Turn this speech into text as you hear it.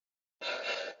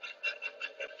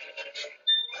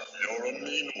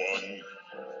mean one,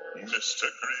 Mr.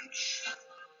 Grinch.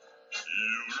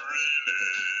 You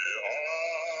really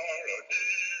are a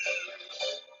heel.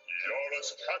 You're as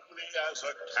cuddly as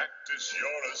a cactus.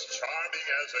 You're as charming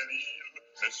as an eel,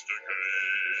 Mr.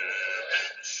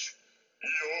 Grinch.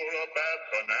 You're a bad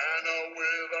banana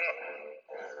with a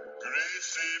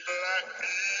greasy black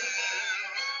peel.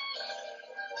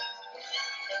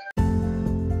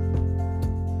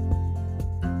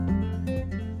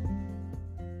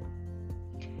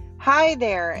 Hi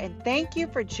there, and thank you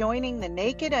for joining the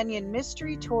Naked Onion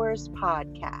Mystery Tours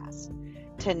podcast.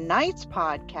 Tonight's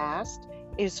podcast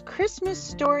is Christmas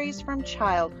Stories from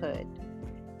Childhood.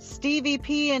 Stevie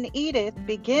P and Edith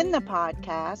begin the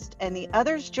podcast, and the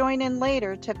others join in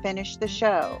later to finish the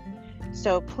show.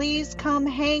 So please come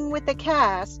hang with the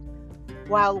cast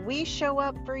while we show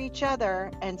up for each other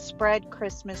and spread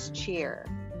Christmas cheer.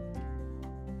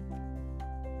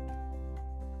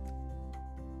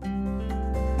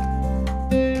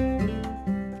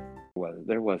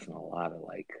 There wasn't a lot of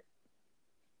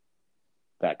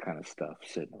that kind of stuff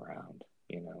sitting around,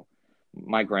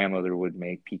 My grandmother would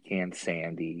make pecan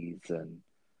sandies and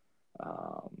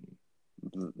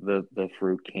the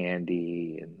fruit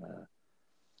candy, and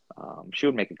she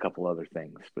would make a couple other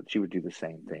things, but she would do the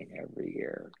same thing every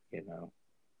year,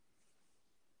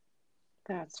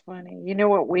 That's funny. You know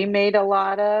what we made a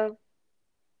lot of?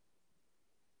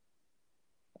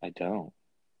 I don't.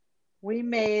 We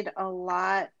made a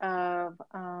lot of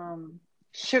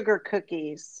sugar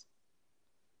cookies.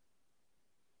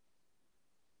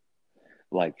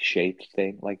 Like shaped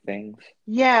things?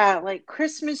 Yeah, like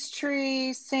Christmas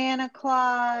tree, Santa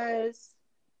Claus.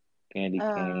 Candy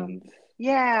canes.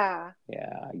 Yeah.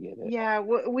 Yeah, I get it. Yeah,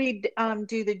 we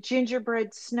do the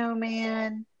gingerbread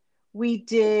snowman. We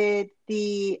did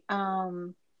the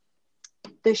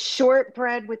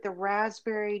shortbread with the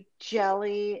raspberry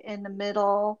jelly in the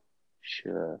middle.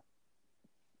 Sure.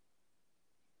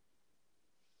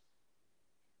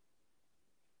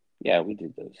 Yeah, we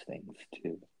did those things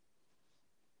too.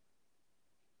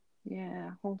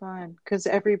 Yeah, hold on, because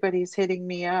everybody's hitting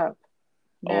me up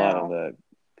now.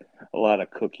 A lot of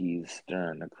cookies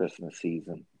during the Christmas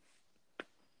season.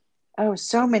 Oh,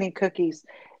 so many cookies.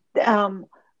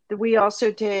 We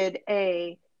also did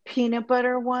a peanut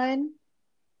butter one,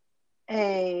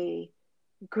 a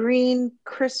green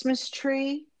Christmas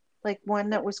tree, like one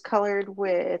that was colored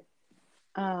with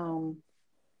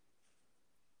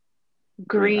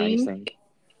green icing.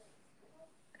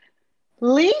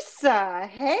 Lisa,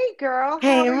 hey girl,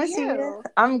 hey, how are you?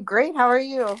 I'm great. How are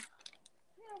you?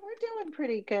 Yeah, we're doing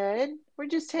pretty good. We're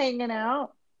just hanging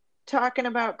out, talking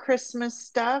about Christmas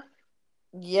stuff.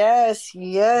 Yes,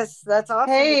 that's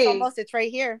awesome. Hey, It's right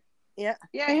here. Yeah.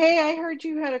 Hey, I heard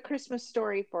you had a Christmas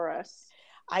story for us.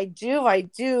 I do.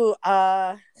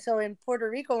 So in Puerto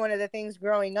Rico, one of the things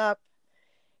growing up,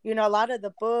 a lot of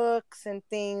the books and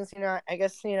things, I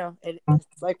guess,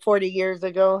 it's like 40 years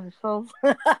ago. So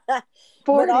 40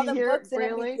 but all the years, books and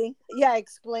really? everything, yeah,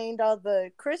 explained all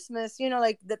the Christmas,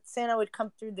 like that Santa would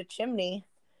come through the chimney,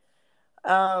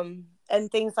 and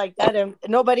things like that. And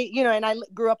nobody, and I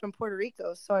grew up in Puerto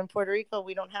Rico. So in Puerto Rico,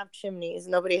 we don't have chimneys.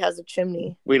 Nobody has a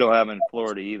chimney. We don't have them in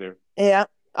Florida either. Yeah.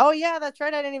 Oh, yeah, that's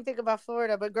right. I didn't even think about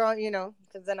Florida, but growing,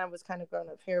 because then I was kind of growing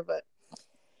up here. But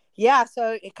yeah,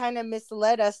 so it kind of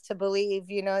misled us to believe,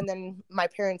 and then my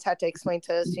parents had to explain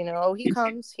to us, oh, he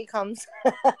comes.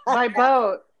 By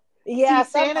boat. Yeah.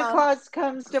 See, Santa Claus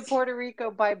comes to Puerto Rico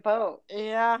by boat.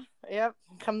 Yeah. Yep.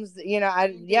 Comes,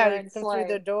 comes through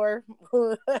the door.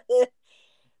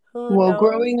 Well,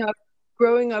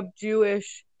 growing up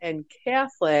Jewish and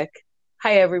Catholic.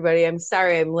 Hi, everybody. I'm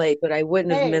sorry I'm late, but I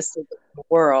wouldn't have missed it in the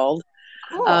world.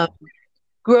 Cool.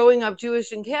 Growing up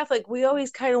Jewish and Catholic, we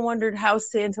always kind of wondered how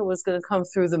Santa was going to come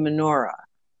through the menorah.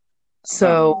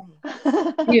 So,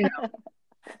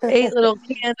 8 little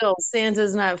candles,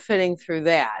 Santa's not fitting through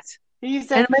that.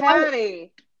 He's a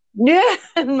fatty. Yeah,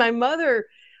 and my mother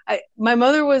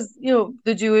was,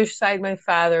 the Jewish side, my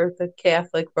father, the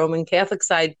Catholic, Roman Catholic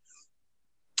side.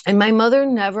 And my mother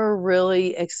never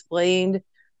really explained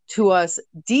to us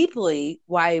deeply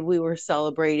why we were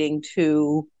celebrating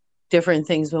 2 different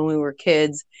things when we were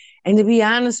kids. And to be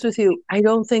honest with you, I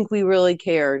don't think we really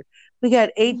cared. We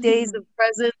got 8 days of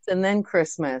presents and then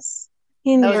Christmas.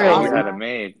 You had it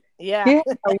made. Yeah.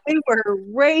 We were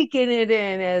raking it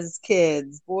in as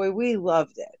kids. Boy, we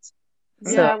loved it.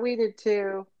 Yeah, we did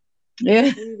too.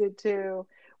 Yeah, we did too.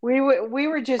 We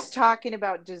were just talking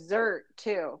about dessert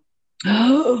too.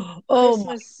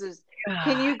 Christmas is.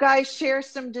 Can you guys share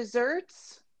some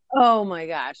desserts? Oh my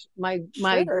gosh, my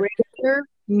grandmother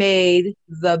made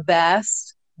the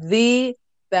best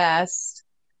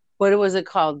what was it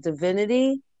called?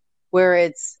 Divinity, where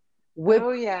it's whipped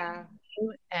Oh yeah.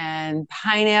 cream and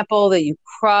pineapple that you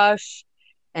crush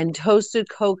and toasted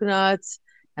coconuts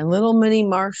and little mini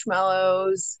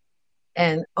marshmallows.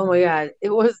 And oh my God,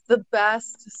 it was the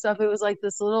best stuff. It was like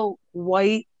this little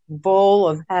white bowl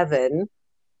of heaven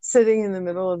sitting in the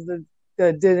middle of the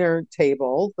dinner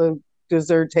table, the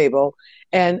dessert table.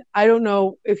 And I don't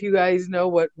know if you guys know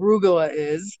what rugula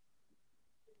is.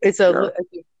 It's Sure. a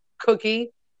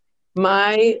cookie.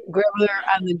 My grandmother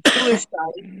on the Jewish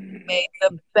side made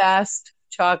the best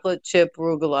chocolate chip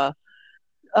rugula.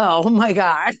 Oh my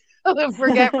God.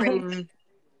 Forget raisins. Mm.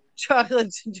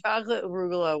 Chocolate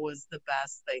arugula was the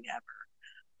best thing ever.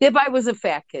 If I was a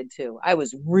fat kid too, I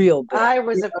was real big. I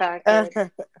was a fat kid. I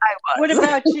What was.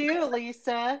 about you,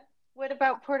 Lisa? What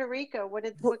about Puerto Rico?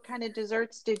 What kind of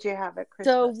desserts did you have at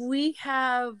So Christmas? we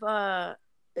have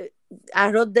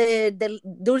arroz de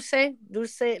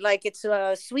dulce, like it's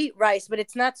sweet rice, but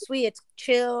it's not sweet. It's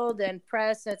chilled and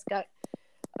pressed. And it's got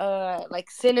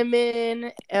like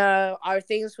cinnamon. Our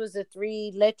things was the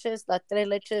la tres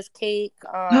leches cake.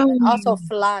 And also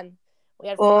flan. We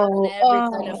had flan in every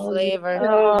kind of flavor.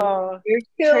 Oh, You're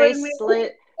tres killing me.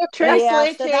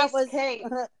 Yeah, so that leches was cake.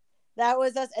 that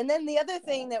was us. And then the other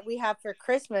thing that we have for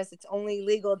Christmas, it's only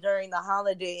legal during the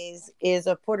holidays, is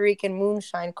a Puerto Rican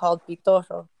moonshine called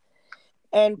pitorro.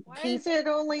 And Why is it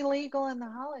only legal in the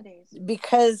holidays?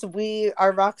 because we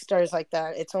are rock stars like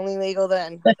that, it's only legal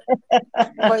then.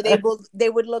 Or they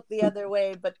would look the other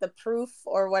way, but the proof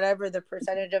or whatever the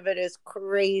percentage of it is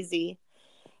crazy.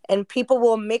 And people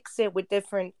will mix it with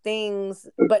different things,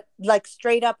 but like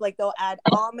straight up, like they'll add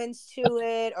almonds to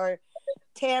it or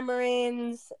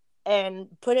tamarinds and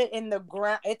put it in the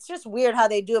ground. It's just weird how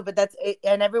they do it, but that's it.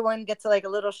 And everyone gets like a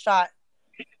little shot.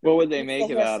 What would they make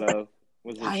it out of?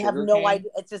 Was it I have sugar no cane?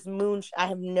 idea. It's just I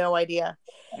have no idea.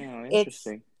 Oh, It's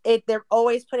interesting. they're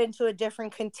always put into a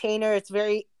different container. It's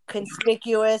very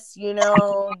conspicuous, you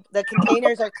know. The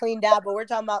containers are cleaned out, but we're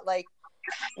talking about like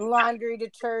laundry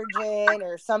detergent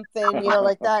or something, you know,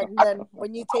 like that. And then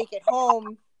when you take it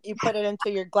home, you put it into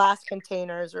your glass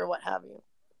containers or what have you.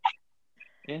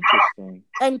 Interesting.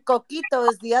 And coquito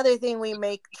is the other thing we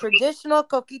make. Traditional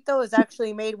coquito is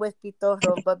actually made with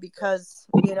pitorro, but because,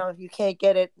 you know, you can't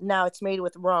get it now, it's made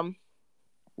with rum.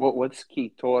 What's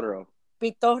Kitoro?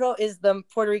 Pitorro is the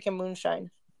Puerto Rican moonshine.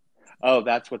 Oh,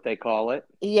 that's what they call it?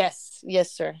 Yes,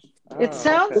 sir. It Oh,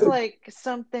 sounds okay. like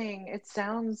something. It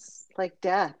sounds like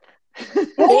death.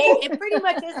 It pretty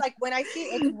much is. Like when I see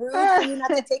it's rude for you not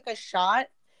to take a shot.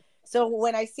 So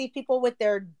when I see people with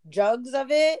their jugs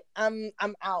of it, I'm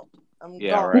out. I'm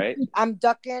Yeah, gone. right. I'm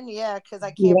ducking, yeah, because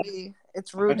I can't be.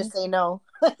 It's rude to say no.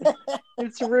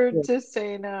 It's rude to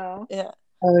say no. Yeah.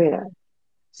 Oh yeah.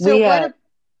 So We,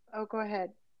 oh, go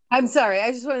ahead. I'm sorry.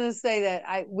 I just wanted to say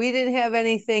that we didn't have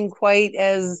anything quite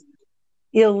as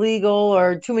illegal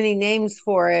or too many names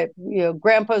for it. You know,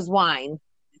 Grandpa's wine.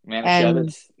 And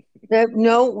Manischewitz.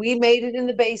 no, we made it in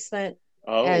the basement.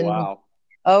 Oh, And wow.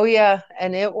 oh yeah,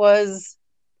 and it was.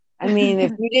 I mean,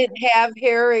 if you didn't have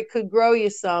hair, it could grow you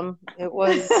some. It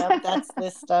was. Yep, that's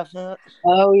this stuff.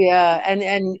 Oh yeah,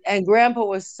 and Grandpa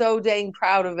was so dang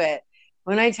proud of it.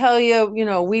 When I tell you, you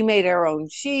know, we made our own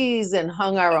cheese and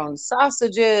hung our own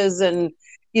sausages, and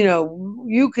you know,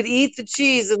 you could eat the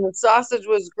cheese and the sausage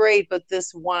was great, but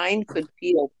this wine could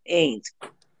peel paint.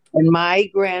 And my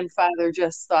grandfather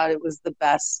just thought it was the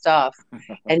best stuff.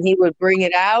 And he would bring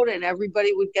it out, and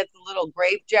everybody would get the little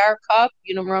grape jar cup.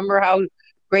 You know, remember how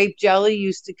grape jelly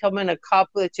used to come in a cup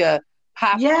that you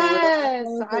pop the Yes,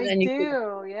 lid, and I then you could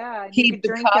do. Yeah, and you keep could the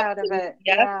drink cup. out of it.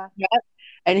 Yep, Yeah. yep.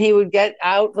 And he would get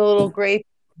out the little grape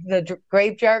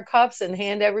jar cups and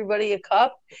hand everybody a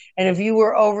cup. And if you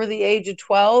were over the age of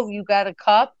 12, you got a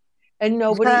cup. And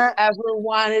nobody ever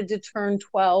wanted to turn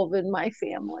 12 in my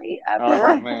family ever.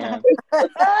 Oh, man.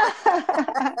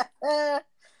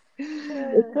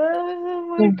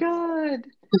 Oh my God.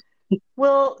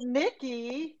 Well,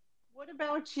 Nikki, what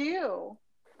about you?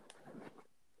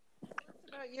 What's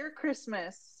about your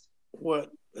Christmas?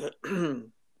 What?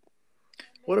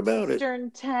 What about it? Eastern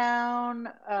town.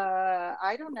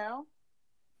 I don't know.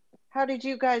 How did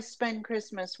you guys spend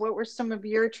Christmas? What were some of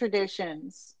your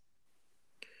traditions?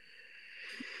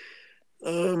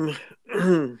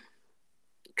 Trying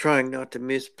not to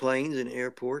miss planes and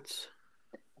airports.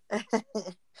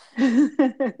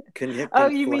 Connecting Oh,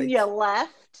 you mean you flights.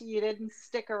 left? You didn't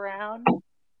stick around?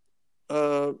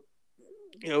 You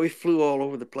know, we flew all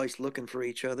over the place looking for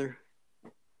each other.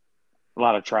 A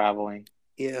lot of traveling.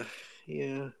 Yeah.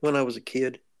 When I was a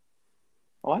kid.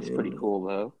 Well, that's pretty cool,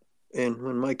 though. And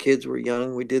when my kids were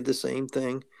young, we did the same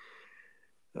thing.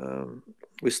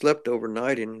 We slept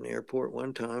overnight in an airport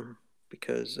one time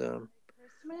because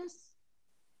Christmas?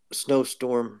 a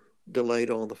snowstorm delayed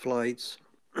all the flights.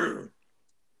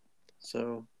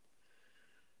 So,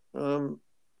 um,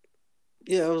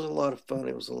 yeah, it was a lot of fun.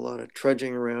 It was a lot of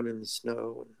trudging around in the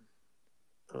snow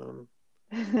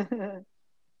and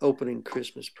opening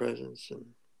Christmas presents and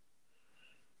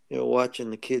watching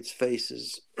the kids'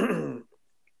 faces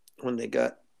when they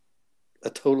got a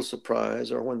total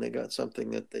surprise or when they got something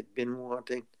that they'd been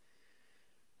wanting.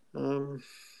 Um,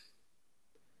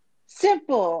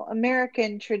 Simple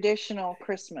American traditional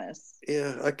Christmas.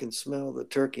 yeah, I can smell the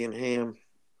turkey and ham.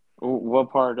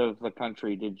 What part of the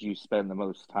country did you spend the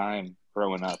most time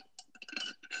growing up?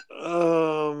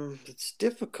 It's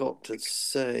difficult to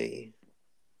say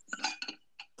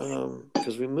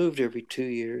because we moved every 2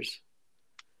 years.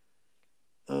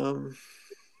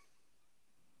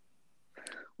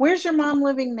 Where's your mom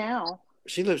living now?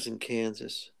 She lives in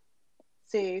Kansas.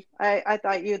 See, I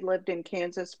thought you'd lived in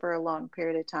Kansas for a long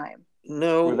period of time.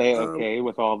 Were they No, okay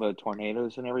with all the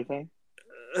tornadoes and everything?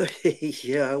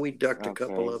 yeah, we ducked a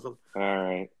couple Okay. of them All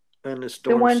right. in the The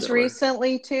storm ones cellar.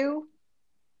 recently too?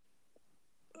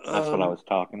 That's what I Um, was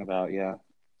talking about, yeah.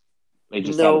 They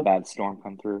just had a no, bad storm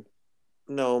come through.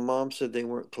 no, Mom said they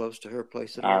weren't close to her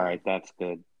place at All all. right, that's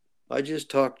good. I just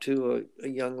talked to a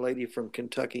young lady from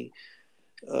Kentucky.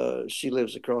 She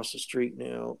lives across the street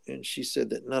now, and she said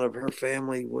that none of her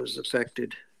family was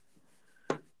affected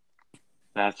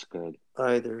That's good.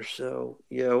 either. So,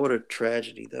 yeah, what a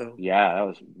tragedy, though. Yeah, that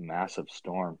was a massive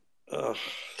storm.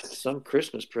 Some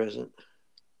Christmas present.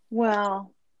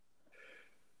 Well,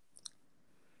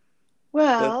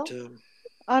 But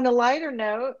on a lighter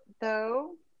note,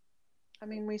 though, I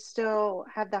mean, we still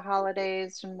have the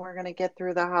holidays and we're going to get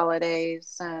through the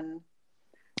holidays. And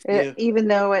yeah, even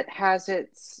though it has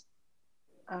its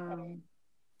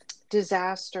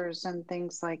disasters and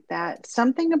things like that,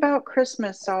 something about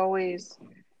Christmas always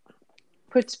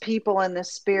puts people in the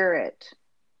spirit.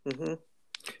 hmm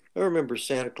I remember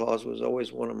Santa Claus was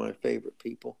always one of my favorite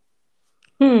people.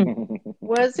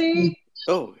 Was he?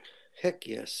 Oh, heck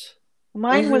yes.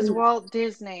 Mine was Walt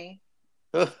Disney.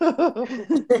 He's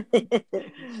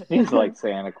like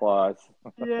Santa Claus.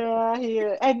 Yeah, he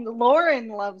is. And Lauren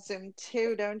loves him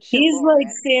too, don't you, He's like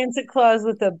Lauren? Santa Claus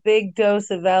with a big dose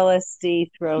of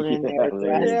LSD thrown in Yeah, there.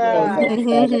 there you Dressed go.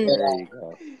 so There you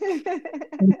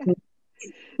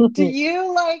go. Do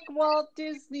you like Walt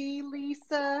Disney,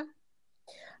 Lisa?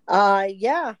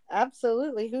 Yeah,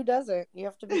 absolutely. Who doesn't? You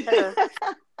have to be fair.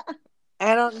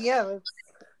 I don't. Yeah, it's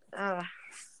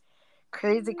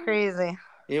crazy, crazy.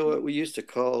 You know what we used to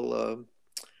call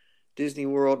Disney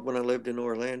World when I lived in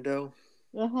Orlando?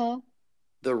 Uh-huh.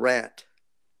 The Rat.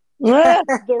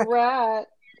 The rat.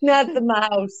 Not the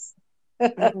mouse.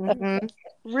 Mhm.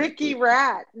 Ricky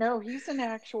Rat. No, he's an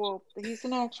actual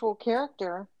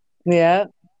character. Yeah.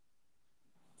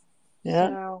 Yeah.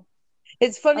 So,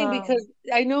 It's funny because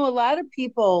I know a lot of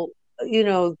people,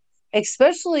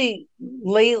 especially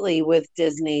lately with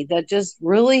Disney, that just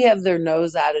really have their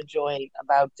nose out of joint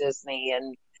about Disney.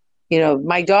 And,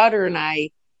 my daughter and I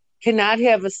cannot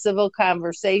have a civil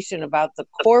conversation about the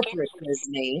corporate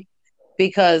Disney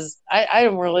because I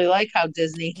don't really like how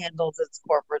Disney handles its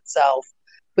corporate self.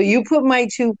 But you put my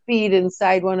 2 feet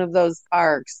inside one of those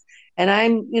parks, and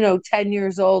I'm, 10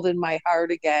 years old in my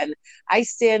heart again. I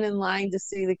stand in line to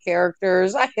see the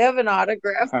characters. I have an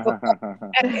autograph book.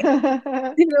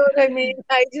 You know what I mean?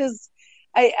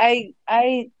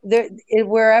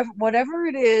 Wherever, whatever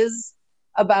it is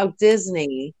about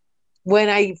Disney, when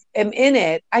I am in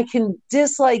it, I can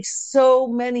dislike so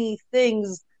many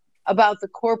things about the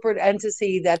corporate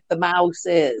entity that the mouse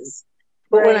is.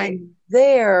 But when I'm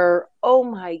there, oh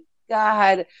my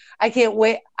God, I can't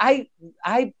wait. I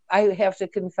have to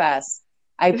confess,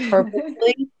 I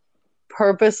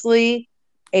purposely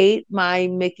ate my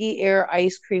Mickey Air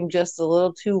ice cream just a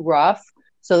little too rough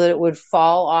so that it would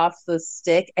fall off the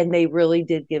stick, and they really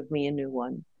did give me a new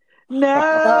one.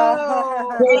 no.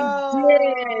 They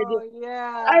did. Oh,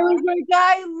 yeah. I was like,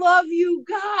 I love you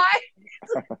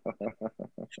guys.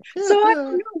 So I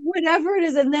don't know, whatever it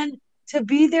is. And then to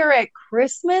be there at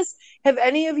Christmas, have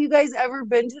any of you guys ever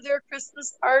been to their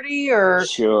Christmas party or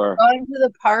Sure. gone to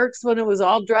the parks when it was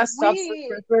all dressed up for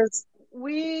Christmas?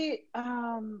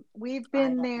 We've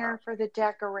been there for the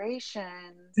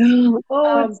decorations.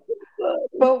 Oh, it's so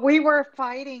good. But we were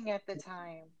fighting at the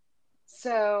time.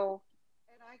 So,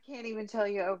 and I can't even tell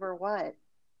you over what. It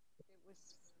was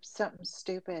something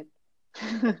stupid.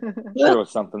 Sure, it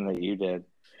was something that you did.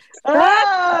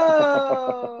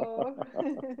 Oh.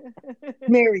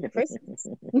 Merry Christmas.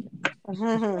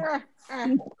 Merry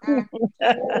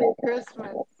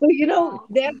Christmas. But you know Wow.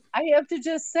 that I have to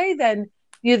just say then,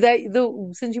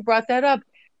 since you brought that up,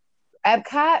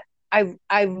 Epcot, I've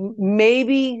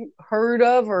maybe heard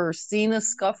of or seen a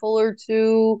scuffle or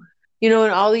two, in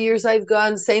all the years I've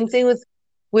gone. Same thing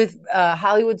with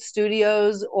Hollywood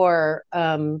Studios or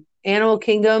Animal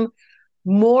Kingdom.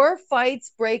 More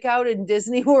fights break out in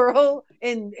Disney World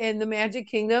in the Magic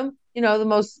Kingdom, the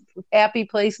most happy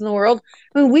place in the world.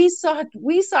 I mean, we saw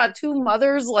two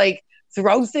mothers like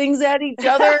throw things at each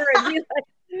other and be like,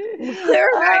 I mean,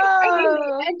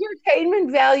 the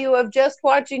entertainment value of just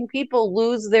watching people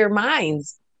lose their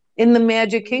minds in the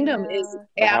Magic Kingdom is the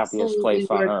happiest absolutely place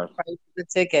on worth earth. the price of the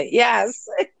ticket. Yes.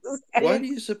 Why do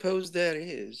you suppose that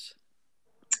is?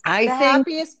 I The think,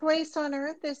 happiest place on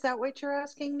earth? Is that what you're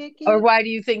asking, Nikki? or why do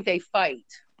you think they fight?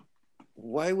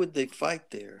 Why would they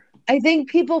fight there? I think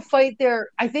people fight there.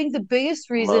 I think the biggest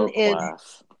reason Low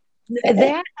class. is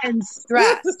that and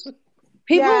stress.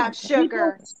 People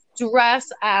sugar.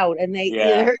 stress out and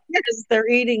they're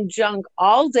eating junk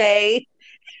all day.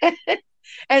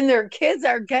 And their kids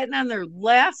are getting on their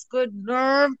last good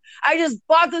nerve. I just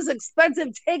bought this expensive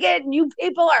ticket and you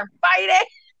people are fighting.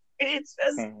 It's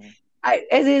just,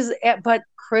 it is, but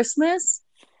Christmas,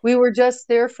 we were just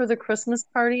there for the Christmas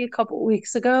party a couple of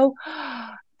weeks ago.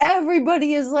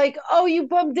 Everybody is like, oh, you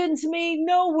bumped into me.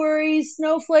 No worries.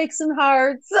 Snowflakes and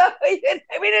hearts. I mean,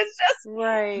 it's just,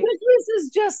 right. Christmas is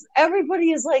just,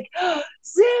 everybody is like, oh,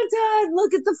 Santa,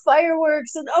 look at the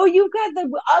fireworks. And, oh, you've got the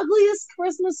ugliest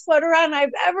Christmas sweater on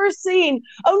I've ever seen.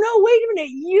 Oh, no, wait a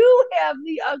minute. You have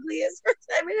the ugliest.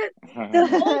 I mean, the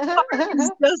whole party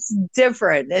is just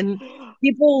different. And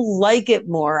people like it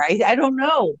more. I don't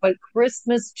know. But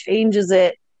Christmas changes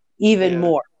it even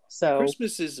more. So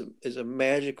Christmas is a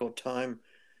magical time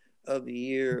of the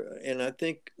year, and I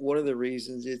think one of the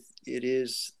reasons it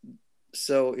is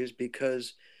so is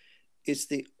because it's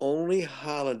the only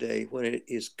holiday when it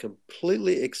is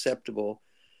completely acceptable.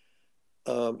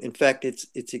 In fact,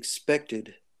 it's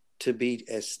expected to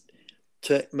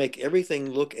make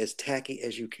everything look as tacky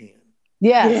as you can.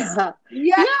 Yes.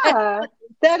 Yeah.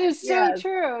 That is so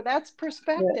true. That's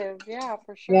perspective. Yeah,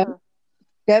 for sure.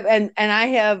 Yep, and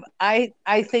I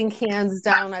think hands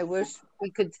down, I wish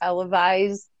we could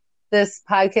televise this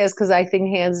podcast because I think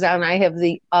hands down I have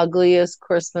the ugliest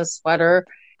Christmas sweater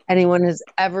anyone has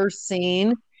ever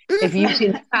seen. If you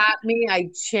can top me, I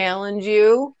challenge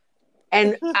you.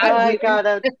 And I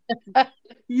gotta.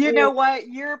 You know what?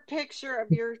 Your picture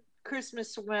of your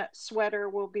Christmas sweater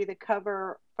will be the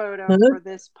cover photo for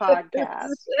this podcast.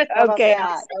 Okay,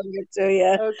 I'll send it to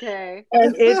you. Okay.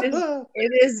 And it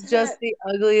is just the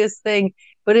ugliest thing,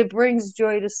 but it brings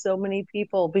joy to so many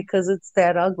people because it's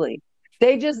that ugly.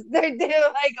 They're like,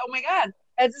 oh my God,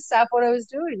 I had to stop what I was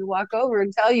doing to walk over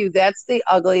and tell you that's the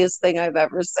ugliest thing I've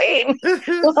ever seen.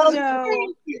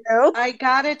 I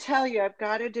gotta tell you, I've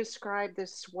got to describe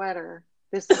this sweater.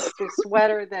 This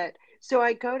sweater that. So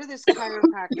I go to this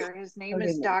chiropractor. His name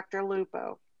is Dr.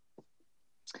 Lupo.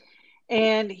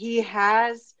 And he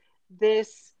has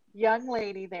this young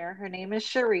lady there. Her name is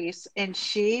Charisse. And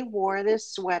she wore this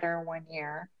sweater one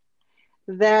year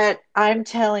that I'm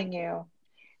telling you,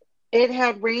 it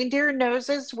had reindeer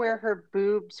noses where her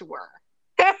boobs were.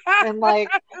 And like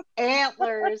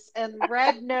antlers and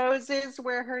red noses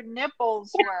where her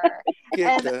nipples were.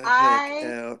 Get the heck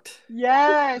out.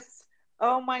 Yes.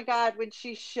 Oh my God, when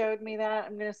she showed me that,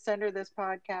 I'm going to send her this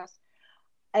podcast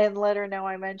and let her know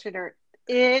I mentioned her.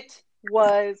 It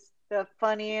was the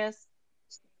funniest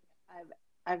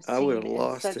I've seen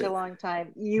in such a long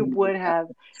time. You would have.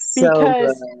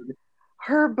 Because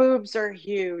her boobs are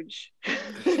huge.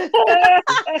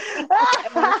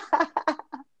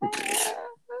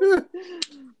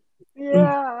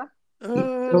 Yeah.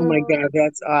 Oh my God,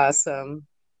 that's awesome.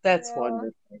 That's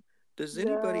wonderful. Does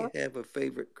anybody have a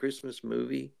favorite Christmas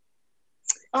movie?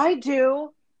 I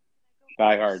do.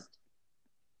 Die Hard.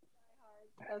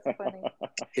 That's funny.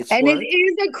 It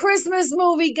is a Christmas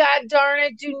movie, god darn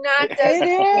it. Do not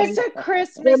It is a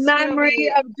Christmas the memory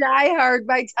movie. of Die Hard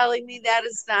by telling me that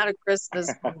is not a Christmas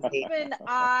movie. Even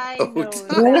I know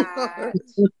that.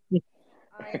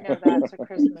 I know that's a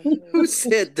Christmas movie. Who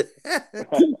said that?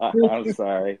 I'm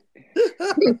sorry.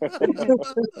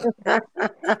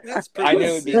 I knew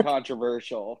it would be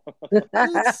controversial.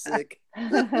 That's sick.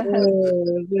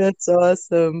 That's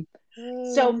awesome.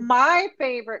 So my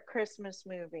favorite Christmas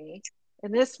movie,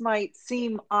 and this might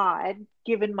seem odd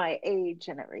given my age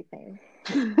and everything,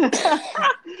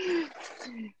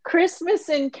 Christmas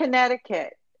in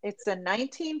Connecticut. It's a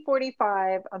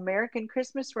 1945 American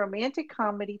Christmas romantic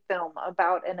comedy film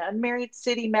about an unmarried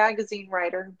city magazine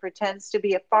writer who pretends to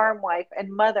be a farm wife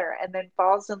and mother and then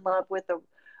falls in love with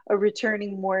a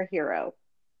returning war hero.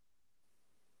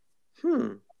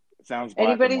 Sounds black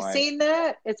Anybody and white. seen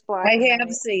that? It's black I and have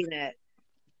white. seen it.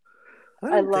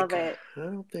 I love it. I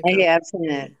don't think I have seen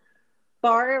it.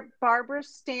 Barbara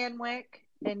Stanwyck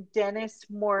and Dennis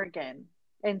Morgan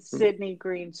and Sydney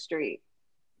Greenstreet.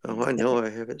 Oh, I know. I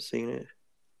haven't seen it.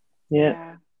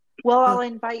 Yeah. Well, I'll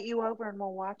invite you over and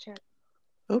we'll watch it.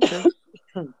 Okay.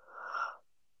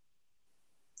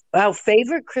 Wow,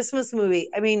 favorite Christmas movie.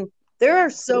 I mean, there are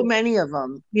so many of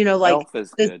them. You know, like Elf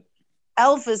is good.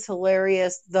 Elf is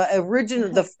hilarious. The original,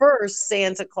 the first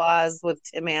Santa Claus with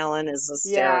Tim Allen is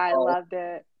hysterical. Yeah, I loved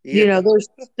it. You know, there's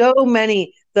so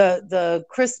many. The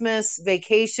Christmas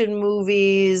vacation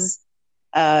movies,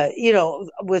 you know,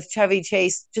 with Chevy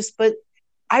Chase. But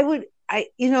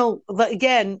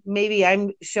again, maybe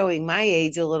I'm showing my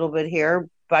age a little bit here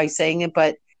by saying it,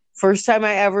 but first time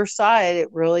I ever saw it,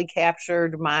 it really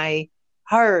captured my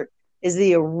heart. Is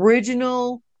the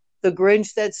original The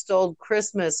Grinch That Stole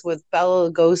Christmas with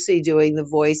Bela Lugosi doing the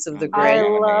voice of the I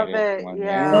Grinch. love it.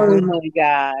 Yeah. Oh my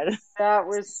God. That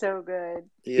was so good.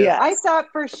 Yeah. I thought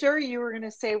for sure you were going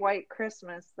to say White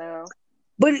Christmas, though.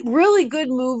 But really good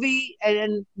movie.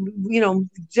 And, you know,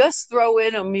 just throw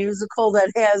in a musical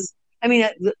that has, I mean,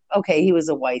 okay, he was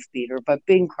a wife beater, but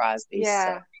Bing Crosby.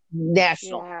 Yeah. So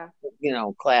national, you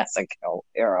know, classic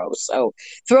hero. So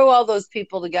throw all those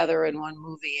people together in one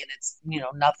movie and it's, you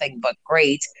know, nothing but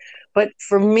great. But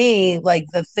for me, like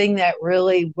the thing that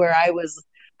really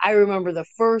I remember the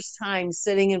first time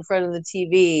sitting in front of the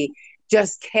TV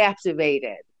just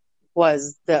captivated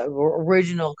was the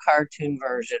original cartoon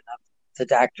version of the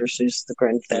Dr. Seuss The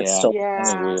Grinch That Stole. I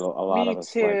think a lot of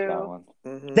us like that one.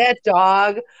 That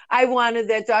dog, I wanted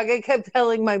that dog. I kept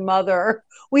telling my mother,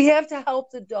 we have to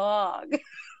help the dog.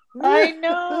 I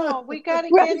know. We got to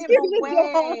get him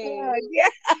away.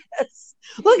 Yes.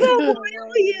 Look how loyal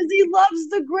he is. He loves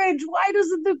the Grinch. Why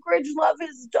doesn't the Grinch love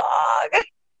his dog?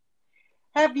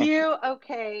 Have you?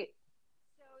 Okay.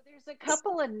 So there's a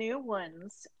couple of new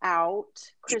ones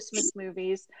out, Christmas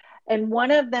movies, and one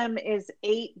of them is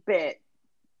 8-Bit.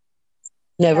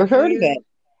 Never heard of it.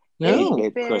 No.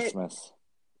 8-Bit Christmas.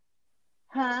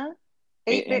 Huh?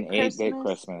 8-Bit Christmas. 8-Bit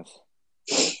Christmas.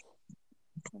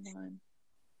 Come on.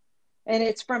 And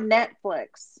it's from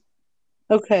Netflix.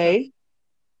 Okay.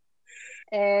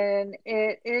 And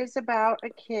it is about a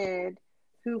kid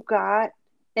who got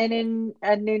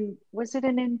was it a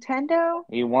Nintendo?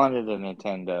 He wanted a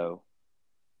Nintendo.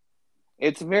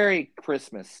 It's very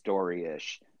Christmas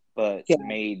story-ish, but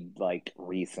made like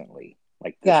recently,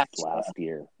 like this last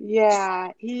year.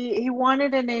 Yeah, he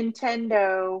wanted a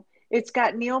Nintendo. It's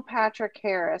got Neil Patrick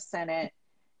Harris in it,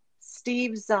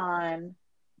 Steve Zahn,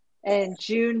 and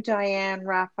June Diane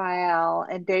Raphael,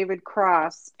 and David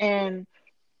Cross, and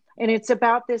it's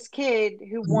about this kid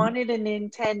who wanted a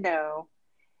Nintendo,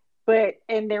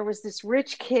 and there was this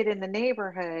rich kid in the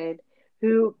neighborhood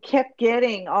who kept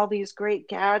getting all these great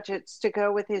gadgets to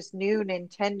go with his new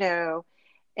Nintendo.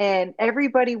 And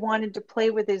everybody wanted to play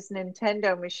with his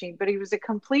Nintendo machine, but he was a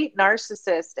complete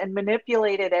narcissist and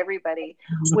manipulated everybody,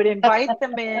 would invite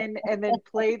them in and then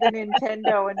play the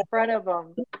Nintendo in front of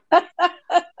them.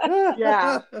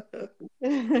 Yeah.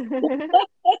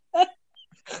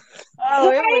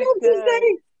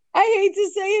 I hate to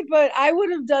say it, but I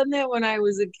would have done that when I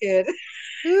was a kid.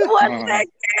 What's that?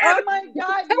 Oh my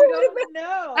God, you don't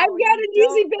know. I've got an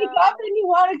easy bake oven. You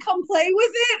want to come play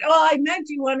with it? Oh, I meant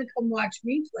you want to come watch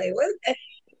me play with it.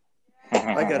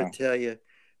 I got to tell you,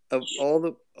 of all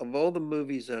the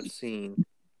movies I've seen,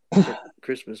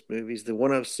 Christmas movies, the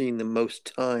one I've seen the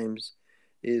most times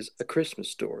is A Christmas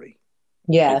Story.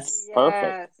 Yes,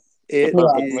 perfect. It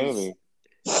is. Movie.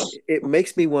 It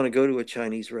makes me want to go to a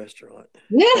Chinese restaurant.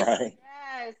 Yeah. Right.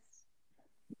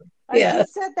 Yes. I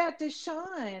just said that to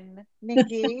Sean,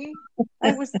 Nikki.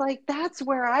 I was like, that's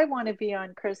where I want to be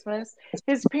on Christmas.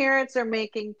 His parents are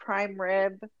making prime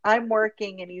rib. I'm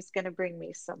working and he's going to bring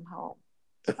me some home.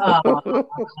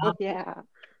 Yeah.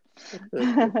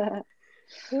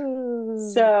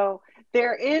 So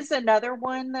there is another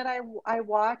one that I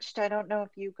watched. I don't know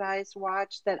if you guys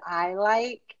watched that I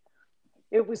like.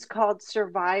 It was called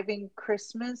Surviving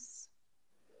Christmas.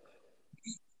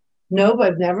 Nope,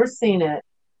 I've never seen it.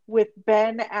 With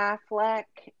Ben Affleck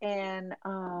and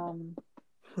oh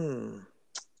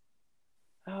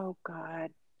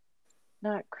God,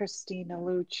 not Christina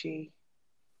Lucci.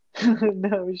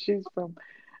 No, she's from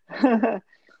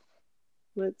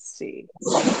let's see.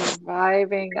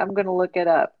 Surviving. I'm gonna look it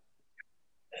up.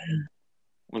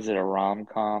 Was it a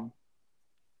rom-com?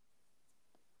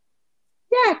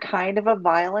 Yeah, kind of a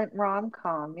violent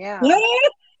rom-com. Yeah.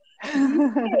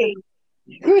 Hey,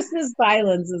 Christmas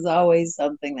violence is always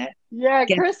something that Yeah,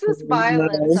 gets Christmas me.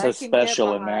 violence So I can get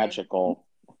special and behind. magical.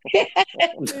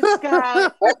 It's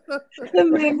got The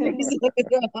memories of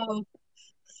it all.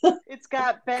 it's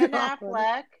got Ben God.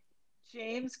 Affleck,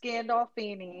 James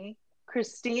Gandolfini,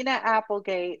 Christina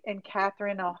Applegate, and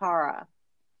Catherine O'Hara.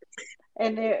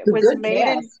 And it was Good made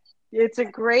in cast. it's a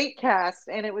great cast,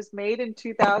 and it was made in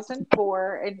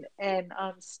 2004. And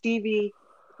Stevie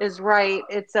is right.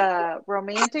 It's a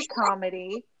romantic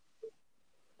comedy,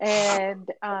 and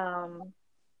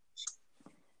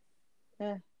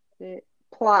the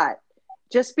plot.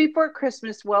 Just before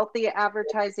Christmas, wealthy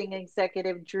advertising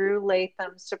executive Drew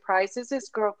Latham surprises his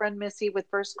girlfriend Missy with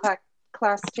first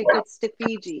class tickets to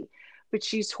Fiji, but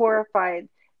she's horrified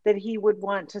that he would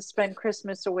want to spend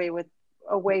Christmas away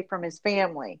from his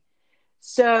family.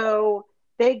 So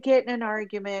they get in an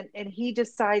argument, and he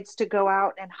decides to go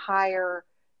out and hire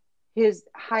a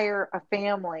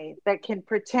family that can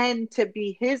pretend to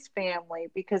be his family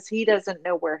because he doesn't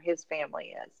know where his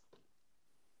family is.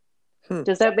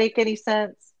 Does that make any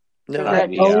sense? No,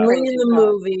 Only in the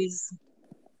movies.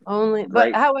 Only,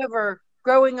 Right. but however,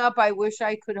 growing up, I wish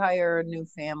I could hire a new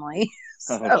family.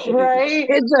 So, Right?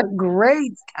 it's a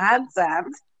great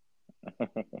concept.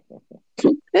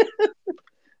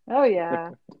 Oh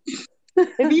yeah.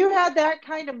 If you had that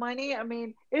kind of money, I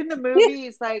mean, in the movie,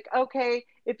 it's like, okay,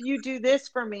 if you do this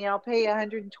for me, I'll pay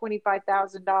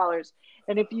 $125,000,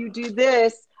 and if you do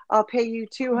this, I'll pay you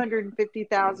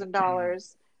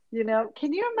 $250,000. You know,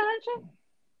 can you imagine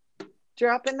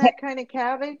dropping that kind of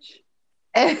cabbage?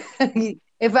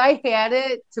 If I had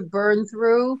it to burn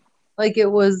through, like it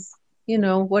was,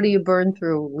 what do you burn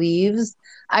through? Leaves?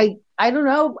 I don't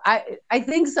know. I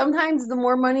think sometimes the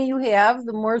more money you have,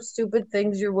 the more stupid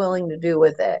things you're willing to do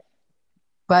with it.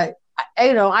 But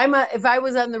if I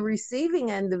was on the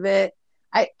receiving end of it,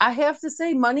 I have to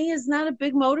say money is not a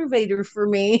big motivator for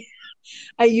me.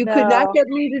 You could not get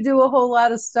me to do a whole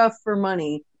lot of stuff for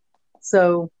money.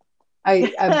 So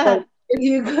but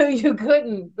you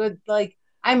couldn't, but like,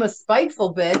 I'm a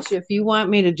spiteful bitch. If you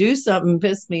want me to do something,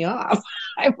 piss me off,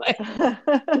 I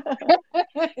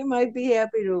might be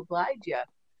happy to oblige you.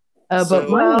 But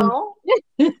well,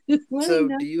 so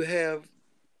do you have?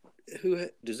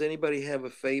 Does anybody have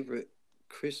a favorite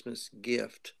Christmas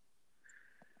gift?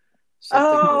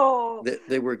 Something that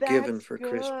they were given for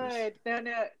Christmas.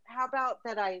 No. How about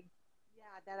that I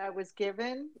was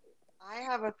given? I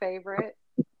have a favorite.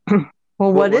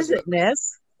 Well, what is it,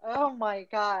 Miss? Oh my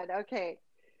God. Okay.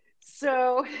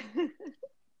 So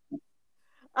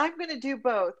I'm going to do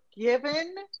both.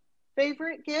 Given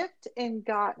favorite gift and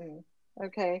gotten.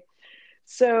 Okay.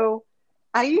 So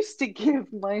I used to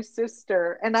give my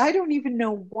sister, and I don't even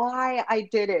know why I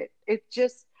did it.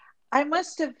 I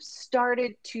must have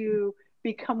started to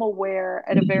become aware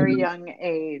at a very young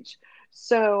age.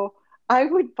 So I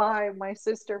would buy my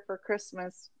sister for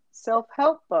Christmas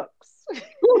self-help books.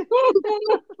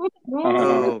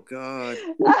 Oh God.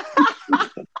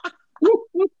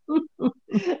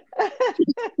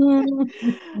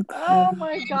 Oh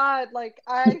my God. Like,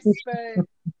 I spent a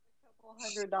couple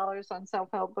 $100 on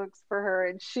self-help books for her,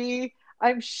 and she,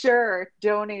 I'm sure,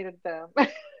 donated them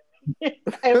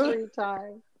every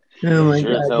time. Oh my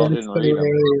sure God, as hell that's didn't read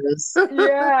hilarious.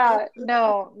 Yeah,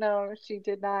 no, she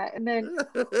did not. And then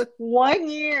one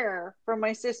year for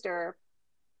my sister,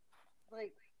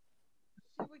 like,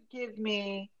 she would give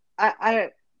me, I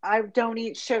don't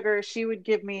eat sugar. She would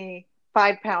give me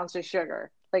 5 pounds of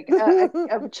sugar, like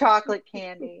of chocolate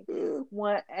candy.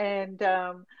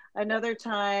 Another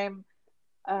time,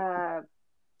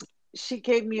 she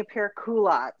gave me a pair of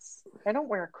culottes. I don't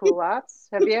wear culottes.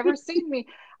 Have you ever seen me?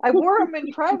 I wore them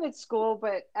in private school,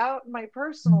 but out in my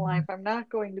personal life, I'm not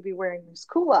going to be wearing these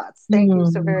culottes. Thank you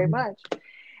so very much.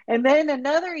 And then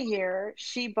another year,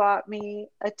 she bought me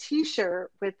a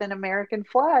T-shirt with an American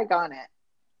flag on it.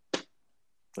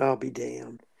 I'll be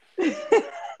damned. I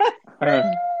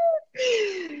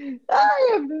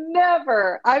have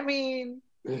never. I mean,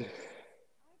 I've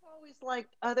always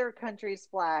liked other countries'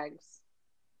 flags.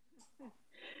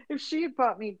 If she had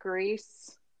bought me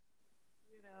Greece,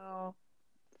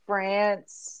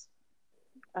 France,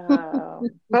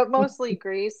 but mostly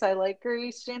Greece. I like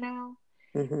Greece,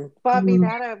 Bought me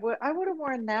that, I would have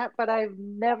worn that, but I've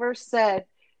never said,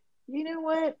 you know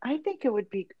what? I think it would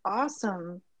be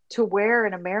awesome to wear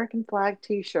an American flag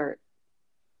T-shirt.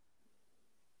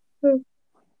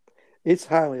 It's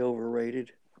highly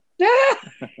overrated.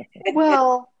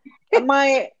 Well,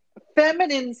 my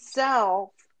feminine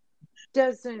self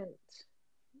doesn't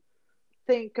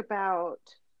think about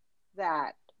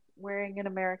that wearing an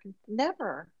American.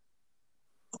 Never.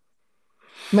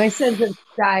 My sense of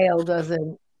style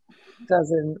doesn't.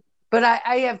 But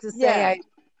I have to say, Yeah.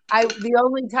 I the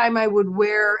only time I would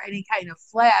wear any kind of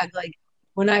flag, like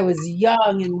when I was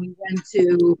young and we went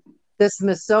to the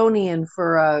Smithsonian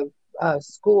for a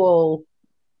school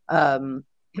Oh,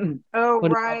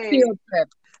 right. field trip,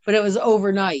 but it was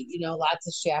overnight, lots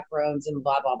of chaperones and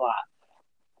blah blah blah.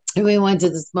 And we went to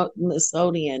the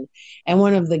Smithsonian, and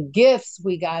one of the gifts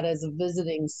we got as a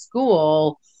visiting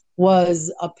school was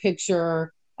a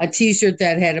T-shirt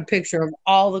that had a picture of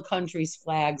all the country's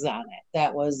flags on it.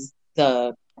 That was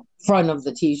the front of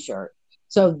the T-shirt.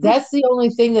 So that's the only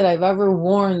thing that I've ever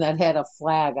worn that had a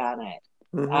flag on it.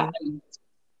 Mm-hmm.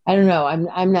 I don't know.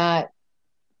 I'm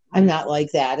not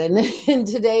like that. And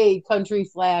today, country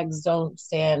flags don't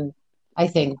stand, I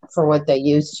think, for what they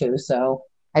used to. So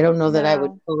I don't know that I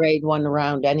would No. parade one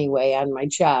around anyway on my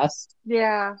chest.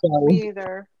 Yeah, So me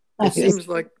either. It seems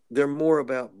like they're more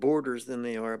about borders than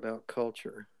they are about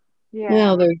culture.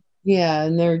 Yeah.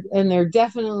 And they're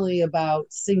definitely about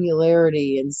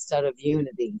singularity instead of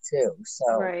unity too.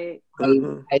 So Right.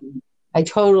 Mm-hmm. I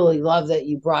totally love that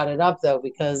you brought it up though,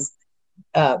 because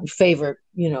favorite,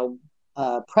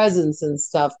 presents and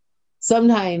stuff.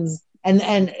 Sometimes,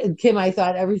 and Kim, I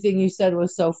thought everything you said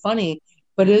was so funny,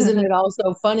 but isn't it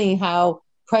also funny how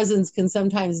presents can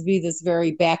sometimes be this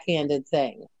very backhanded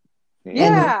thing?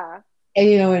 Yeah. And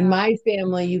in my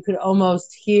family, you could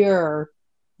almost hear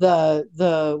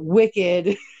the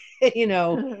wicked,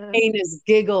 heinous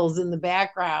giggles in the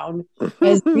background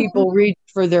as people reach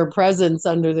for their presents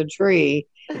under the tree.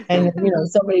 And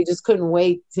somebody just couldn't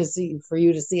wait for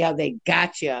you to see how they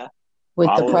got you with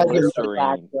the presents they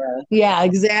got you. Yeah,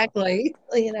 exactly.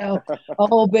 A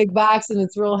whole big box and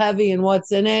it's real heavy, and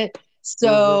what's in it?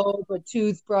 Soap, a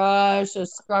toothbrush, a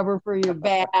scrubber for your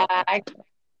back.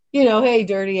 Hey,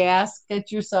 dirty ass,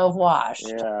 get yourself washed.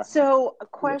 Yeah. So, a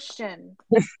question.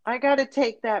 I got to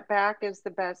take that back as the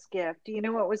best gift. Do you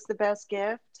know what was the best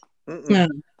gift?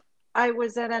 I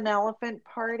was at an elephant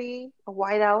party, a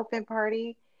white elephant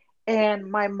party, and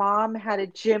my mom had a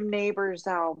Jim Neighbors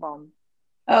album.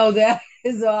 Oh, that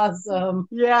is awesome.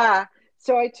 Yeah.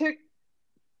 So I took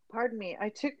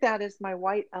that as my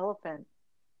white elephant.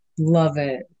 Love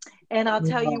it. And I'll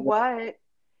tell you what,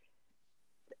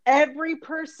 every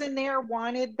person there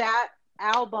wanted that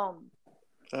album.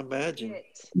 Imagine.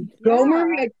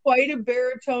 Gomer had quite a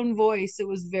baritone voice. It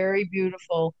was very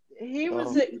beautiful. He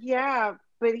was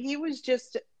but he was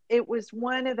just, it was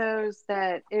one of those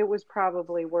that it was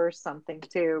probably worth something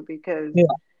too, because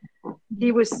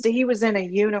he was in a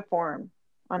uniform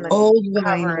on the old cover.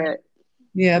 Vinyl.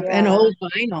 Yep. And old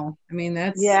vinyl. I mean,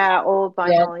 that's old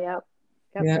vinyl. Yep.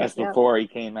 That's before he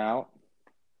came out.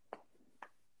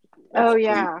 That's way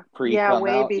out.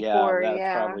 before.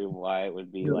 That's probably why it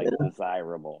would be like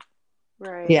desirable.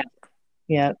 Right.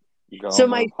 Yeah. So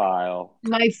my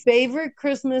favorite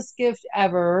Christmas gift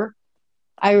ever,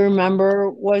 I remember,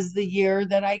 was the year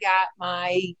that I got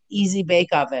my Easy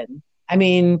Bake Oven. I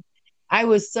mean, I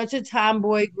was such a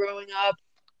tomboy growing up.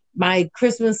 My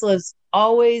Christmas list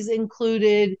always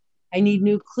included, I need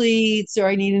new cleats, or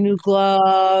I need a new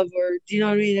glove, or do you know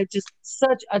what I mean? I'm just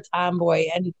such a tomboy,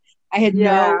 and I had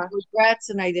no regrets,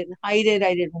 and I didn't hide it.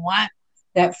 I didn't want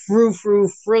that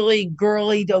frilly,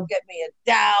 girly, don't get me a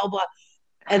doll, blah.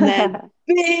 And then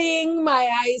bing, my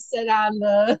eyes set on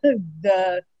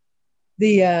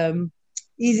the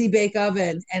Easy Bake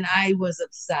Oven, and I was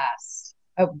obsessed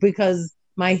because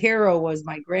my hero was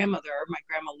my grandma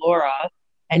Laura,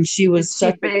 and she was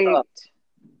such a cook.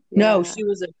 No, she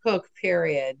was a cook,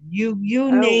 period. You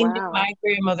named it, my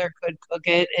grandmother could cook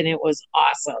it, and it was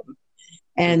awesome.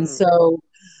 And so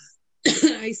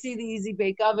I see the Easy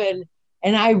Bake Oven,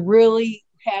 and I really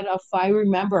had I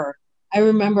remember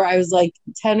I was like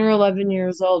 10 or 11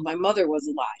 years old. My mother was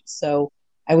alive, so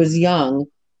I was young.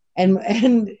 And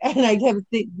I kept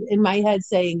in my head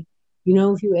saying,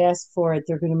 if you ask for it,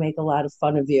 they're going to make a lot of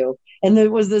fun of you. And there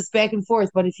was this back and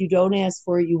forth, but if you don't ask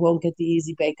for it, you won't get the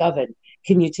Easy Bake Oven.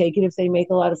 Can you take it if they make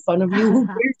a lot of fun of you? Who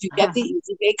cares? You get the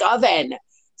Easy Bake Oven.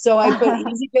 So I put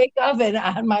Easy Bake Oven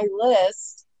on my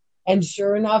list, and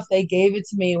sure enough, they gave it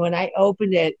to me. When I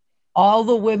opened it, all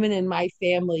the women in my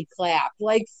family clapped,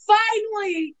 like,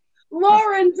 finally,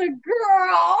 Lauren's a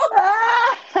girl.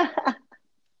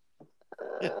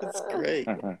 That's great.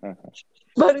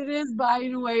 But it is, by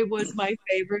the way, was my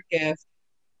favorite gift.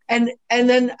 And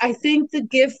then I think the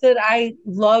gift that I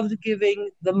loved giving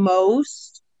the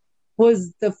most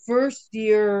was the first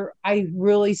year I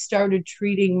really started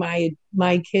treating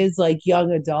my kids like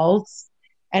young adults,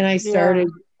 and I started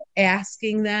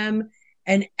asking them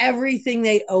And everything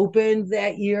they opened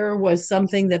that year was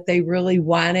something that they really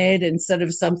wanted instead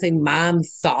of something mom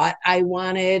thought I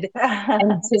wanted.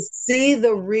 And to see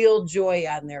the real joy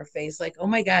on their face, like, oh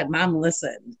my God, mom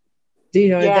listened. You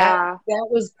know, that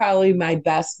was probably my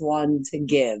best one to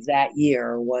give that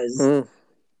year was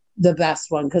the best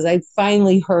one, because I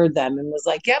finally heard them and was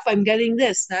like, yep, I'm getting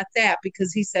this, not that,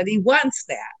 because he said he wants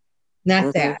that,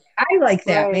 not that. I like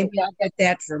that. Right. Maybe I'll get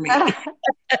that for me.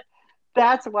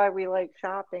 That's why we like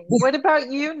shopping. What about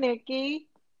you, Nikki?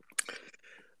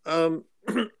 I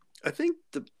think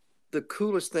the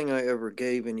coolest thing I ever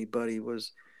gave anybody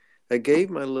was I gave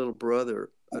my little brother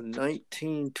a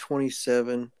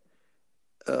 1927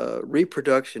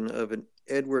 reproduction of an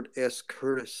Edward S.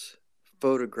 Curtis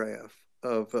photograph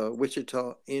of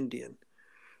Wichita Indian.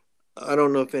 I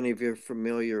don't know if any of you are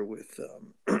familiar with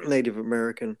Native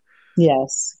American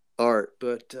art,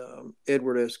 but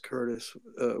Edward S. Curtis'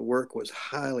 work was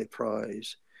highly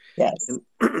prized. Yes. And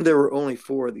there were only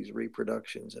 4 of these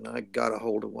reproductions, and I got a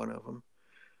hold of one of them.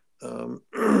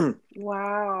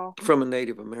 Wow. From a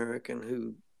Native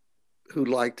American who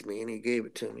liked me, and he gave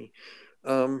it to me.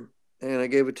 And I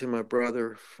gave it to my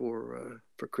brother for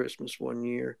Christmas one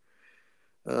year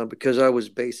because I was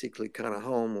basically kind of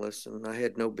homeless and I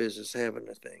had no business having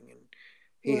the thing, and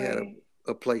he had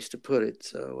a place to put it,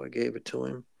 so I gave it to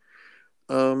him.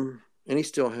 And he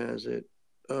still has it.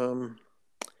 I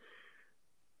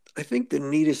think the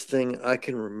neatest thing I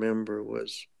can remember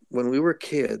was when we were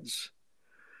kids.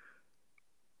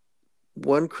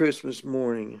 One Christmas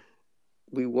morning,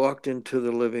 we walked into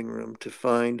the living room to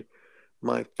find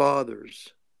my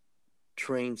father's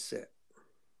train set.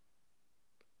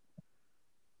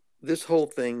 This whole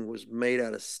thing was made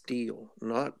out of steel,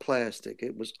 not plastic.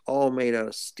 It was all made out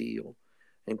of steel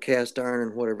and cast iron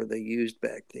and whatever they used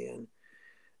back then.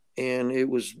 And it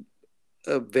was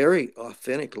a very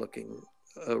authentic looking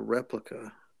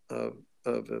replica of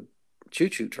a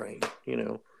choo-choo train, you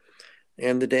know.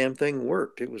 And the damn thing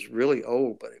worked. It was really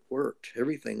old, but it worked.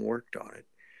 Everything worked on it.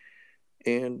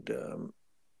 And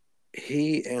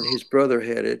he and his brother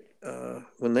had it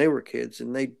when they were kids,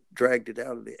 and they dragged it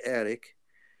out of the attic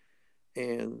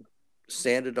and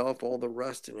sanded off all the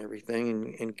rust and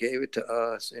everything and gave it to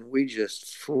us. And we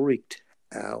just freaked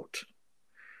out.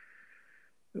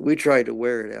 We tried to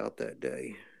wear it out that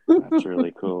day. That's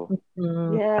really cool.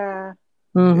 Yeah.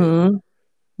 Mm-hmm.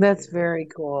 That's very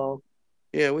cool.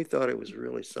 Yeah, we thought it was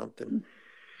really something.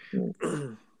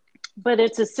 But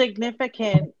it's a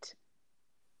significant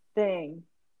thing.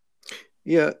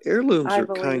 Yeah, heirlooms are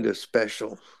kind of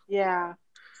special. Yeah.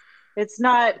 It's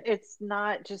not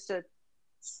just a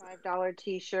 $5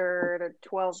 t-shirt, a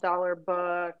 $12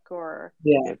 book, or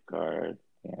gift card.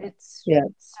 Yeah. It's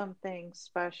something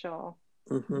special.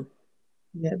 Mm-hmm.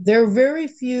 Yeah, there are very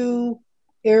few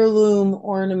heirloom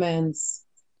ornaments,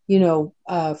 you know,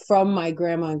 from my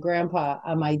grandma and grandpa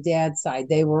on my dad's side.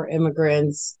 They were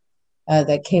immigrants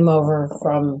that came over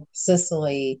from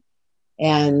Sicily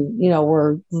and, you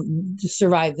know,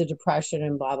 survived the Depression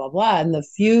and blah, blah, blah. And the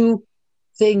few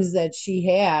things that she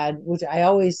had, which I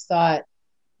always thought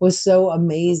was so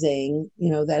amazing, you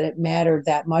know, that it mattered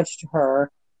that much to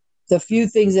her. The few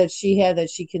things that she had that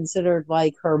she considered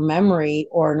like her memory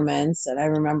ornaments, and I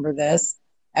remember this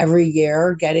every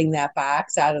year, getting that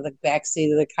box out of the back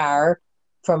seat of the car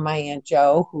from my Aunt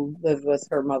Jo, who lived with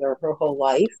her mother her whole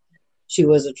life. She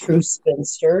was a true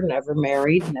spinster, never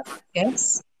married, never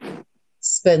kissed,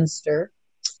 spinster.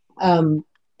 And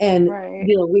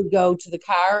you know, we'd go to the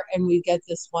car and we'd get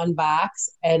this one box,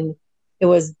 and it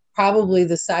was probably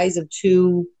the size of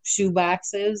 2 shoe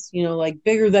boxes, you know, like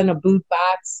bigger than a boot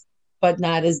box, but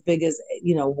not as big as,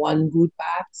 you know, one boot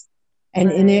box.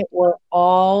 And in it were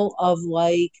all of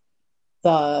like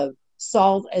the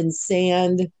salt and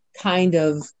sand kind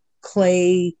of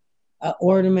clay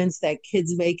ornaments that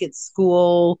kids make at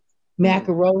school,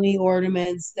 macaroni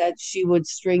ornaments that she would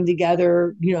string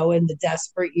together, you know, in the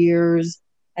desperate years,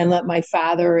 and let my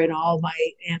father and all my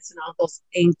aunts and uncles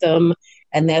paint them.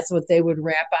 And that's what they would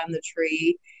wrap on the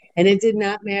tree. And it did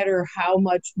not matter how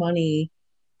much money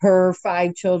her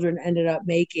 5 children ended up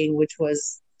making, which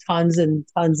was tons and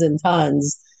tons and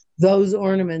tons. Those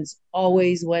ornaments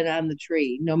always went on the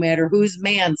tree, no matter whose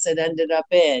manse it ended up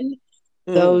in.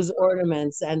 Those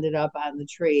ornaments ended up on the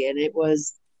tree. And it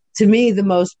was, to me, the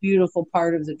most beautiful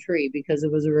part of the tree, because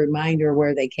it was a reminder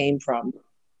where they came from.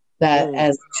 That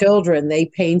as children, they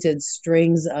painted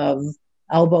strings of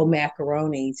elbow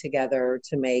macaroni together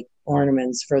to make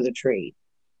ornaments for the tree.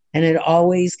 And it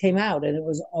always came out, and it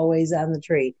was always on the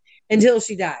tree until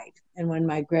she died. And when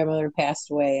my grandmother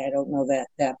passed away, I don't know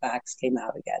that box came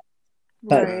out again.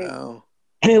 But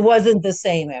And it wasn't the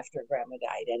same after Grandma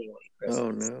died anyway. Christmas.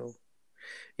 Oh no.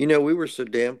 You know, we were so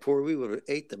damn poor we would have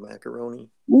ate the macaroni.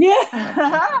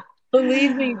 Yeah.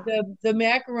 Believe me, the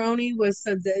macaroni was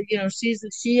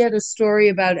she had a story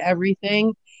about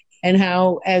everything and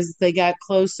how as they got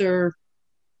closer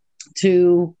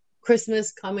to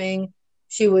Christmas coming,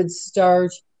 she would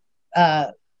start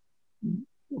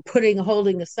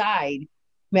holding aside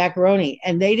macaroni.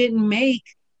 And they didn't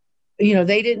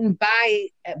buy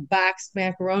boxed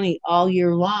macaroni all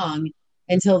year long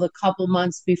until the couple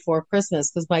months before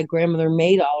Christmas, because my grandmother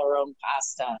made all her own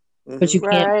pasta. Mm-hmm. But you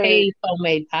can't pay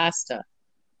homemade pasta.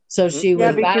 So she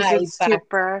would because it's too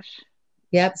fresh.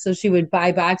 Yep. So she would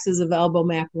buy boxes of elbow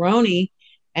macaroni.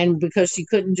 And because she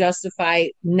couldn't justify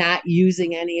not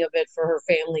using any of it for her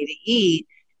family to eat,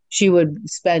 she would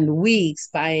spend weeks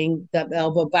buying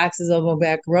the boxes of elbow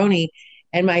macaroni.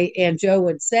 And my Aunt Jo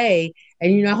would say,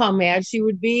 and you know how mad she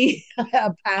would be?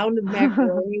 A pound of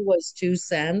macaroni was 2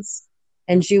 cents.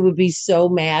 And she would be so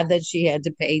mad that she had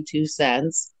to pay 2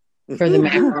 cents for the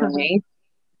macaroni.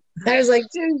 I was like,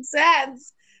 2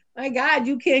 cents? My God,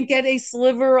 you can't get a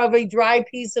sliver of a dry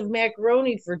piece of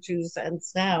macaroni for 2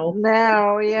 cents now.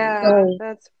 No, yeah,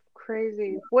 that's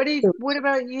crazy. What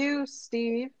about you,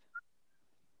 Steve?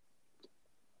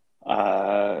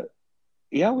 Yeah,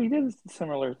 we did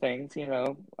similar things, we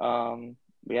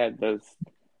had those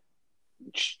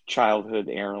childhood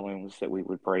heirlooms that we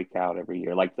would break out every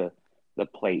year, like the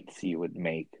plates you would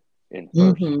make in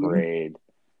first grade,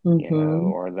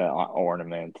 or the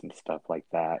ornaments and stuff like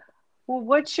that. Well,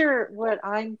 what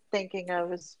I'm thinking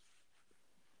of is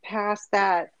past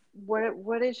that.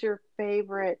 What is your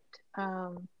favorite?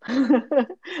 I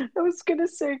was gonna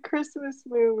say Christmas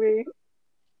movie,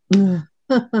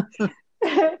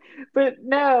 but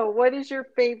no. What is your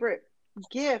favorite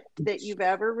gift that you've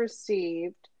ever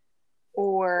received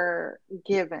or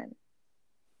given?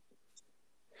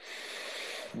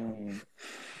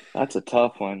 That's a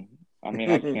tough one. I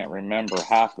mean, I can't remember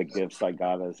half the gifts I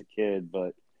got as a kid,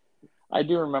 but I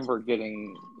do remember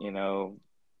getting,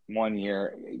 one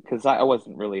year, because I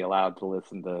wasn't really allowed to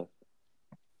listen to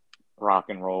rock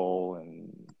and roll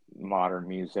and modern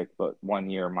music, but one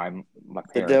year my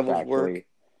parents the devil's work.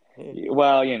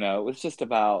 Well, it was just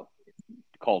about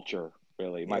culture,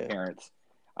 really. My parents,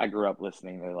 I grew up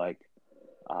listening to like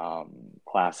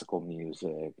classical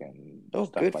music and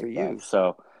stuff good like for that. you.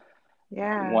 So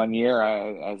yeah, one year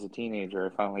as a teenager, I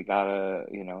finally got a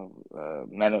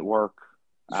Men at Work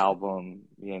album.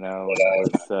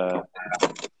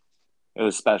 It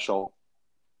was special.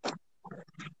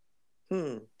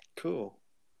 Cool.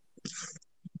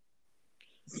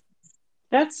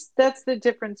 That's the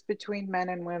difference between men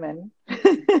and women.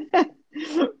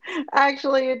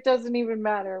 Actually, it doesn't even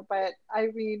matter. But I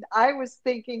mean, I was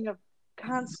thinking of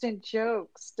constant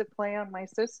jokes to play on my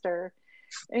sister,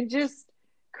 and just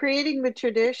creating the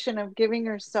tradition of giving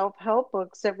her self-help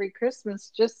books every Christmas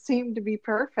just seemed to be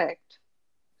perfect.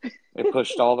 It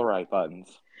pushed all the right buttons.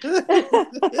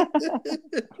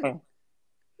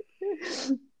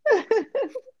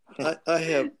 I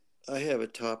have a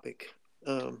topic.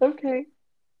 Okay.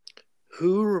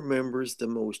 Who remembers the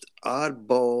most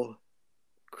oddball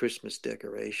Christmas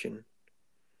decoration?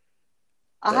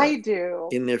 I do.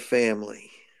 In their family.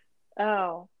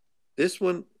 Oh. This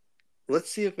one,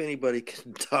 let's see if anybody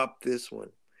can top this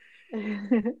one.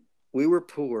 We were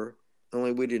poor,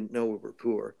 only we didn't know we were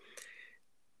poor.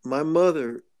 My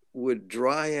mother would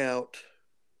dry out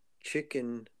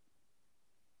chicken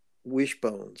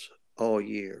wishbones all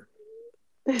year.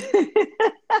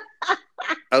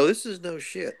 Oh, this is no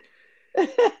shit.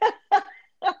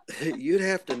 You'd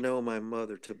have to know my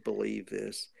mother to believe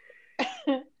this.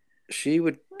 She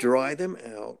would dry them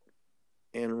out,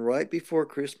 and right before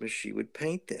Christmas, she would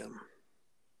paint them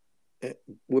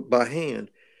by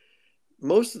hand.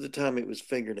 Most of the time, it was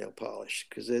fingernail polish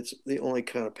because that's the only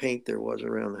kind of paint there was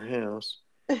around the house.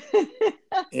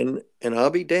 And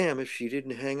I'll be damned if she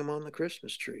didn't hang them on the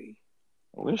Christmas tree.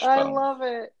 I love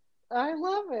it.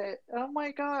 Oh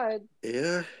my God.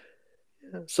 Yeah.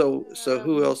 So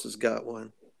who else has got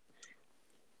one?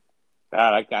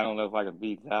 God, I don't know if I could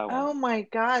beat that one. Oh my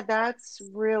God, that's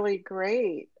really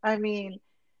great. I mean,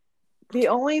 the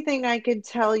only thing I can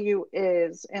tell you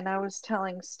is, and I was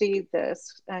telling Steve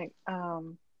this,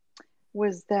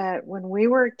 was that when we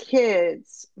were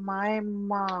kids, my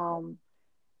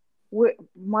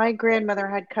grandmother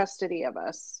had custody of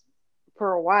us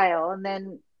for a while, and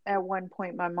then at one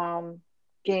point my mom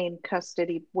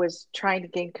was trying to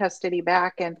gain custody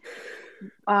back, and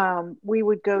we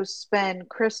would go spend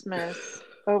Christmas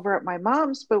over at my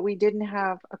mom's, but we didn't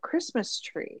have a Christmas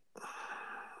tree.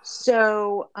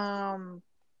 So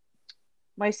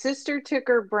My sister took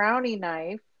her brownie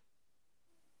knife,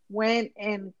 went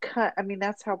and cut, I mean,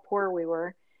 that's how poor we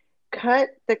were, cut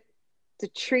the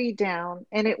tree down,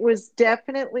 and it was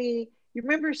definitely, you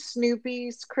remember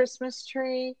Snoopy's Christmas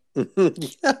tree?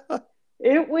 Yeah.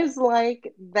 It was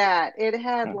like that. It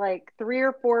had like 3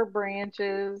 or 4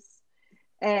 branches,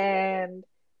 and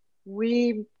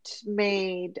we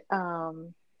made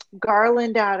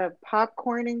garland out of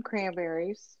popcorn and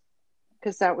cranberries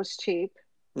because that was cheap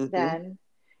then.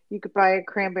 You could buy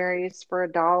cranberries for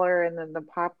 $1 and then the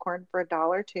popcorn for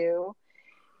 $1 too.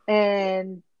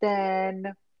 And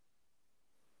then,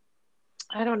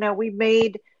 I don't know, we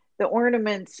made the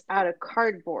ornaments out of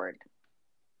cardboard.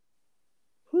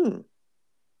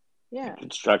 Yeah.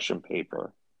 Construction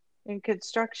paper. And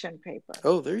construction paper.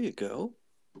 Oh, there you go.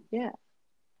 Yeah.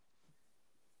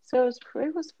 So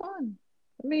it was fun.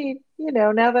 I mean,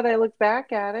 now that I look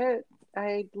back at it,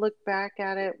 I look back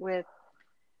at it with,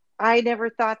 I never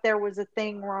thought there was a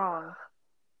thing wrong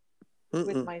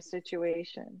with my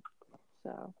situation.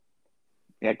 So.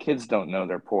 Yeah, kids don't know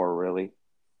they're poor, really.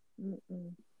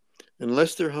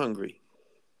 Unless they're hungry.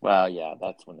 Well, yeah,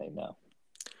 that's when they know.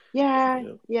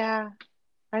 Yeah.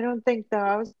 I don't think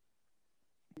though.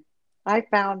 I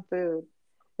found food.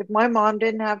 If my mom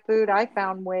didn't have food, I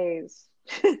found ways.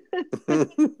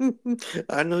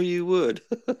 I know you would.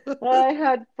 I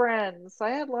had friends.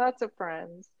 I had lots of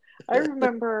friends. I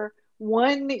remember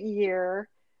one year,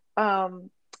 I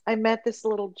met this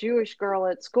little Jewish girl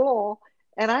at school,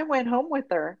 and I went home with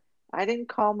her. I didn't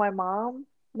call my mom,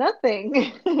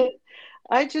 nothing.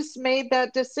 I just made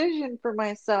that decision for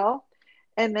myself.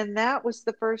 And then that was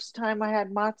the first time I had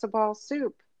matzo ball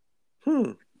soup.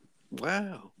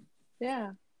 Wow.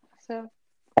 Yeah. So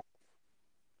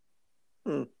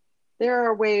there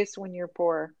are ways when you're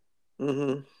poor.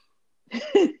 Where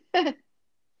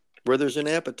there's an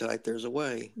appetite, there's a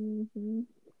way. And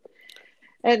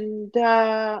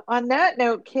on that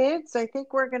note, kids, I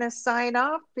think we're going to sign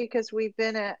off because we've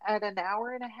been at an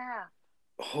hour and a half.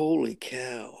 Holy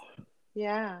cow.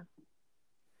 Yeah.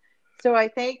 So I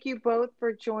thank you both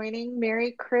for joining.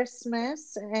 Merry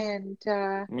Christmas. And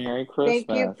Merry Christmas.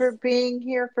 Thank you for being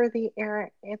here for the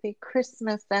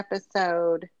Christmas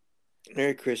episode.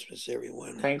 Merry Christmas,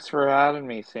 everyone. Thanks for having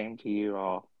me. Same to you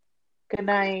all. Good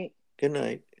night. Good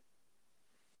night.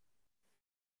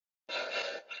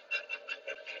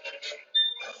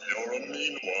 You're a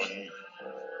mean one,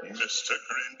 Mr.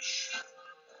 Grinch.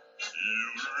 You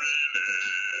really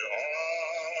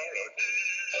are a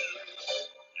dear.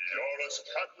 You're as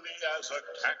cuddly as a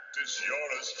cactus.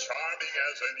 You're as charming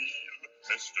as an eel,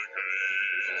 Mr.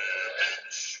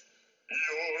 Grinch.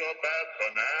 You're a bad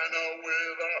banana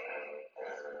with a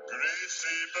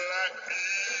greasy black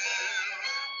peel.